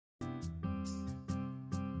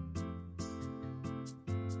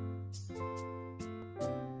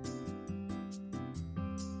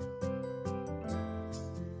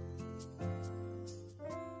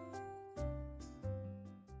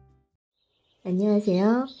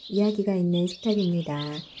안녕하세요. 이야기가 있는 식탁입니다.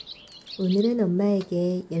 오늘은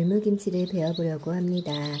엄마에게 열무김치를 배워보려고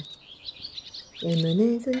합니다.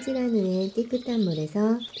 열무는 손질한 후에 깨끗한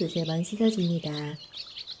물에서 두세 번 씻어줍니다.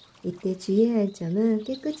 이때 주의해야 할 점은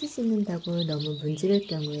깨끗이 씻는다고 너무 문지를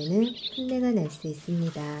경우에는 풋내가 날 수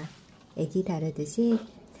있습니다. 애기 다루듯이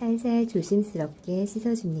살살 조심스럽게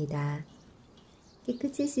씻어줍니다.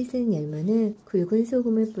 깨끗이 씻은 열무는 굵은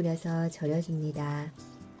소금을 뿌려서 절여줍니다.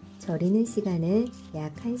 절이는 시간은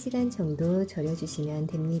약 1시간 정도 절여주시면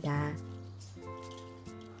됩니다.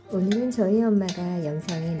 오늘은 저희 엄마가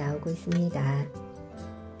영상에 나오고 있습니다.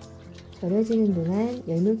 절여지는 동안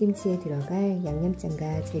열무김치에 들어갈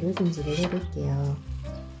양념장과 재료 손질을 해볼게요.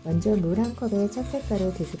 먼저 물 1컵에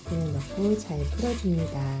찹쌀가루 2스푼을 넣고 잘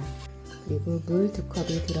풀어줍니다. 그리고 물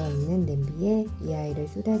 2컵이 들어있는 냄비에 이 아이를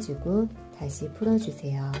쏟아주고 다시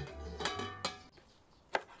풀어주세요.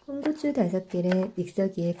 콩국수 5개를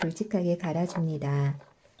믹서기에 굵직하게 갈아줍니다.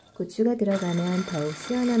 고추가 들어가면 더욱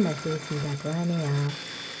시원한 맛을 준다고 하네요.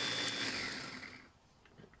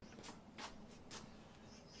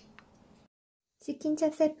 식힌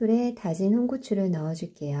찹쌀풀에 다진 홍고추를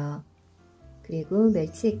넣어줄게요. 그리고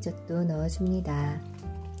멸치액젓도 넣어줍니다.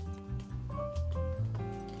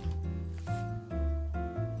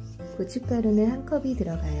 고춧가루는 1컵이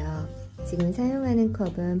들어가요. 지금 사용하는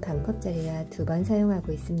컵은 반컵짜리라 2번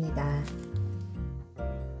사용하고 있습니다.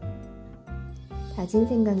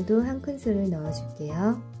 다진생강도 1큰술을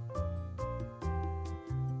넣어줄게요.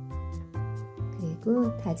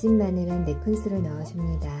 그리고 다진마늘은 4큰술을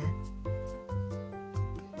넣어줍니다.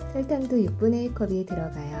 설탕도 6분의 1컵이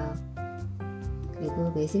들어가요.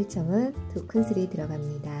 그리고 매실청은 2큰술이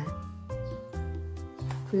들어갑니다.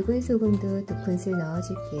 굵은소금도 2큰술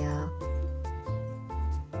넣어줄게요.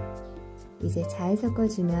 이제 잘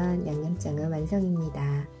섞어주면 양념장은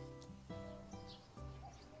완성입니다.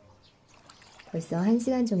 벌써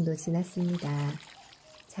 1시간 정도 지났습니다.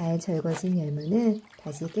 잘 절거진 열무는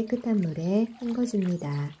다시 깨끗한 물에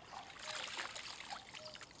헹궈줍니다.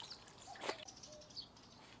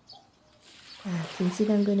 김치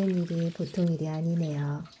담그는 일이 보통 일이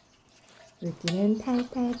아니네요. 물기는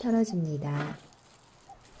탈탈 털어줍니다.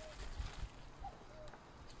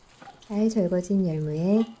 잘 절거진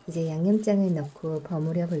열무에 이제 양념장을 넣고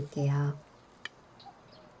버무려 볼게요.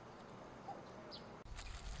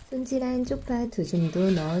 손질한 쪽파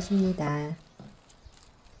 2줌도 넣어줍니다.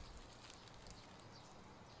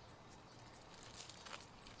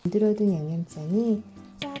 만들어둔 양념장이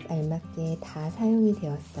딱 알맞게 다 사용이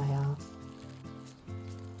되었어요.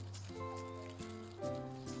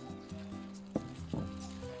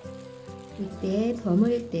 이때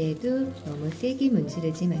버무릴 때에도 너무 세게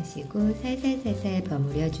문지르지 마시고 살살살살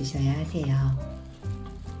버무려 주셔야 하세요.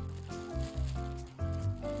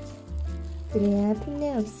 그래야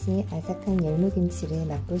풋내 없이 아삭한 열무김치를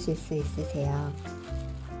맛보실 수 있으세요.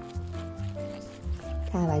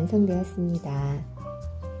 다 완성되었습니다.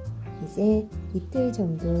 이제 이틀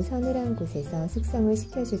정도 서늘한 곳에서 숙성을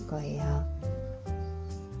시켜줄 거예요.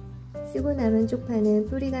 쓰고 남은 쪽파는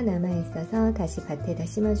뿌리가 남아있어서 다시 밭에다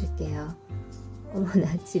심어줄게요.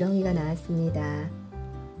 어머나, 지렁이가 나왔습니다.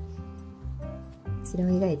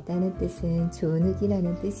 지렁이가 있다는 뜻은 좋은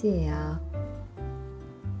흙이라는 뜻이에요.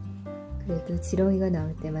 그래도 지렁이가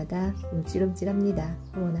나올 때마다 움찔움찔합니다.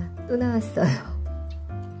 어머나, 또 나왔어요.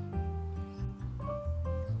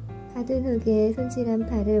 파든 흙에 손질한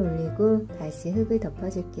파를 올리고 다시 흙을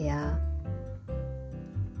덮어줄게요.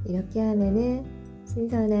 이렇게 하면은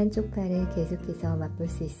신선한 쪽파를 계속해서 맛볼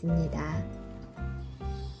수 있습니다.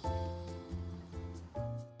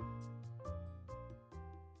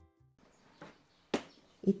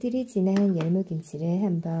 이틀이 지난 열무김치를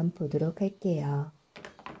한번 보도록 할게요.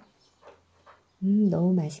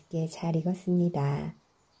 너무 맛있게 잘 익었습니다.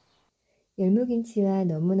 열무김치와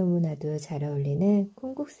너무너무나도 잘 어울리는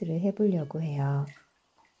콩국수를 해보려고 해요.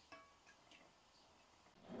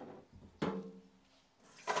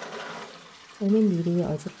 저는 미리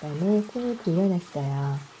어젯밤에 콩을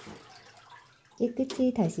불려놨어요.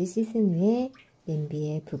 깨끗이 다시 씻은 후에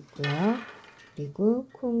냄비에 붓고요. 그리고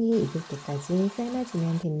콩이 익을 때까지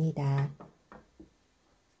삶아주면 됩니다.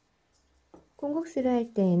 콩국수를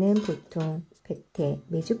할 때에는 보통 백태,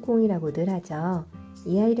 메주콩이라고들 하죠.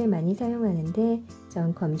 이 아이를 많이 사용하는데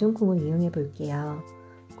전 검정콩을 이용해 볼게요.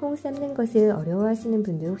 콩 삶는 것을 어려워하시는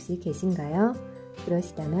분들 혹시 계신가요?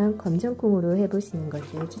 그러시다면 검정콩으로 해보시는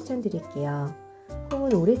것을 추천드릴게요.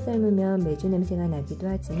 콩을 오래 삶으면 메주 냄새가 나기도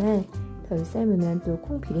하지만 덜 삶으면 또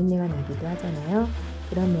콩 비린내가 나기도 하잖아요.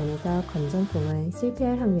 그런 면에서 검정콩은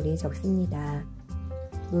실패할 확률이 적습니다.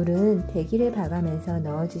 물은 대기를 봐가면서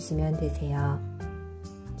넣어주시면 되세요.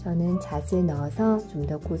 저는 잣을 넣어서 좀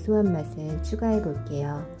더 고소한 맛을 추가해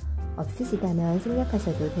볼게요. 없으시다면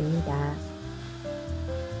생략하셔도 됩니다.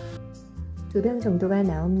 2병 정도가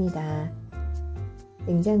나옵니다.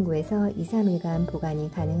 냉장고에서 2-3일간 보관이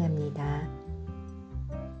가능합니다.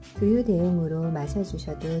 두유 대용으로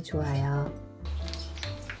마셔주셔도 좋아요.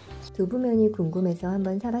 두부면이 궁금해서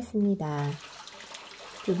한번 사봤습니다.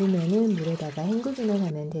 두부면은 물에다가 헹구기만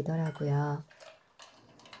하면 되더라고요.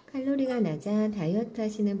 칼로리가 낮아 다이어트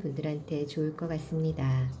하시는 분들한테 좋을 것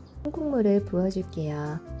같습니다. 콩국물을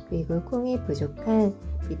부어줄게요. 그리고 콩이 부족한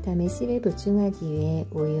비타민C를 보충하기 위해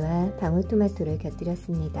오이와 방울토마토를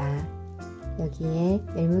곁들였습니다. 여기에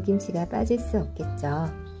열무김치가 빠질 수 없겠죠.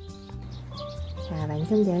 자,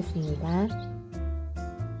 완성되었습니다.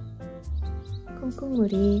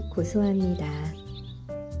 콩국물이 고소합니다.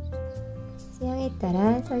 취향에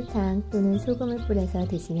따라 설탕 또는 소금을 뿌려서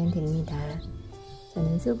드시면 됩니다.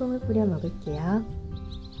 저는 소금을 뿌려 먹을게요.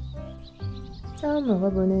 처음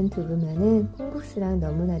먹어보는 두부면은 콩국수랑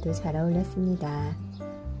너무나도 잘 어울렸습니다.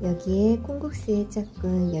 여기에 콩국수의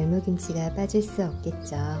짝꿍 열무김치가 빠질 수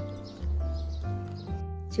없겠죠.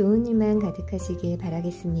 좋은 일만 가득하시길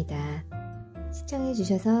바라겠습니다.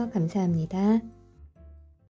 시청해주셔서 감사합니다.